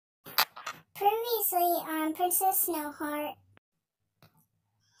Previously on Princess Snowheart.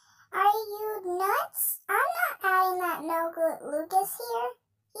 Are you nuts? I'm not adding that no-good Lucas here.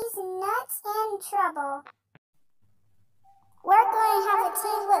 He's nuts and trouble. We're going to have a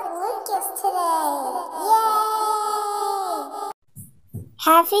tea with Lucas today. Yay!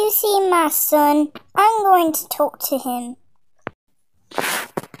 Have you seen my son? I'm going to talk to him.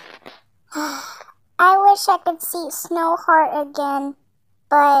 I wish I could see Snowheart again,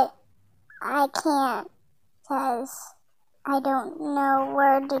 but I can't, because I don't know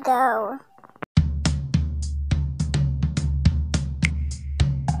where to go.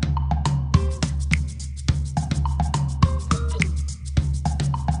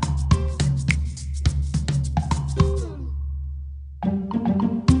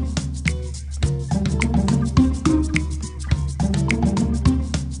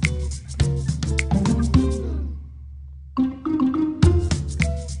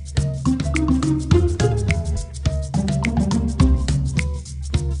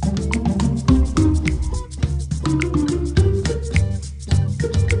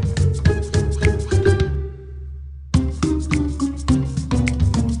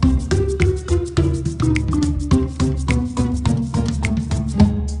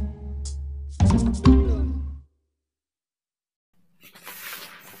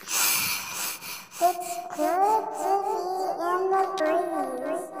 It's good to be in the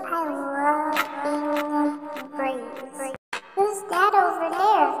breeze. I love being in the breeze. Who's that over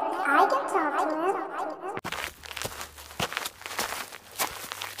there? I can talk to him.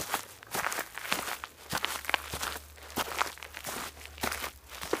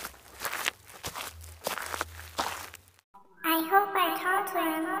 I hope I talk to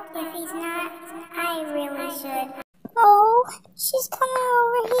him. If he's not, I really should. Oh, she's coming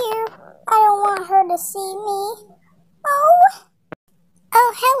over here. I don't want her to see me.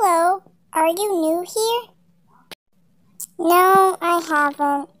 Oh, hello. Are you new here? No, I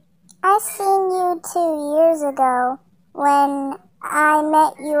haven't. I seen you 2 years ago when I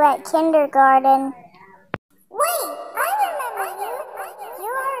met you at kindergarten. Wait, I remember you.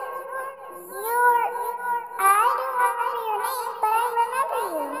 I don't remember your name, but I remember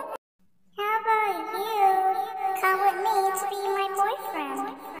you. How about you come with me to be my boyfriend?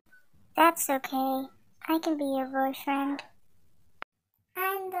 That's okay. I can be your boyfriend.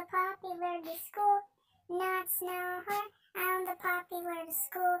 I'm the popular to school, not Snowheart. I'm the popular to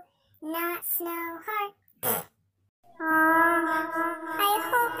school, not Snowheart. I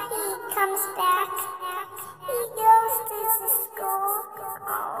hope he comes back. He goes to the school.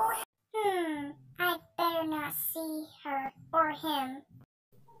 I better not see her or him.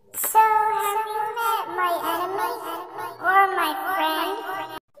 So, have you met my enemy or my friend?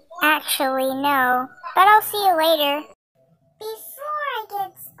 Actually, no, but I'll see you later. Before I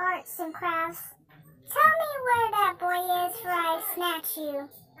get arts and crafts, tell me where that boy is before I snatch you.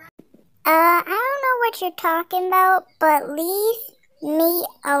 I don't know what you're talking about, but leave me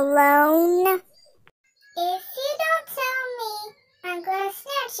alone. If you don't tell me, I'm gonna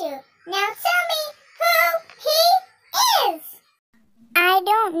snatch you. Now tell me who he is! I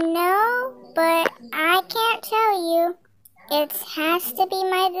don't know, but I can't tell you. It has to be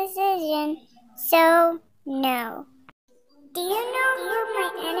my decision, so no. Do you know who my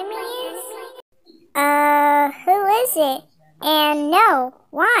enemy is? Who is it? And no,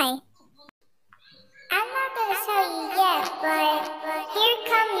 why? I'm not gonna tell you yet, but here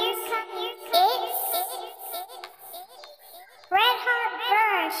comes it's Redheart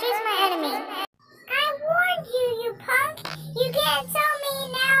Burn. She's my enemy. I warned you, you punk. You can't tell me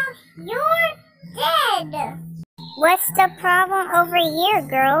now. You're dead. What's the problem over here,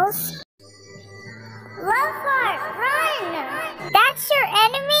 girls? Loveheart, run! That's your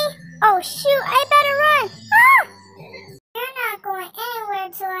enemy? Oh shoot, I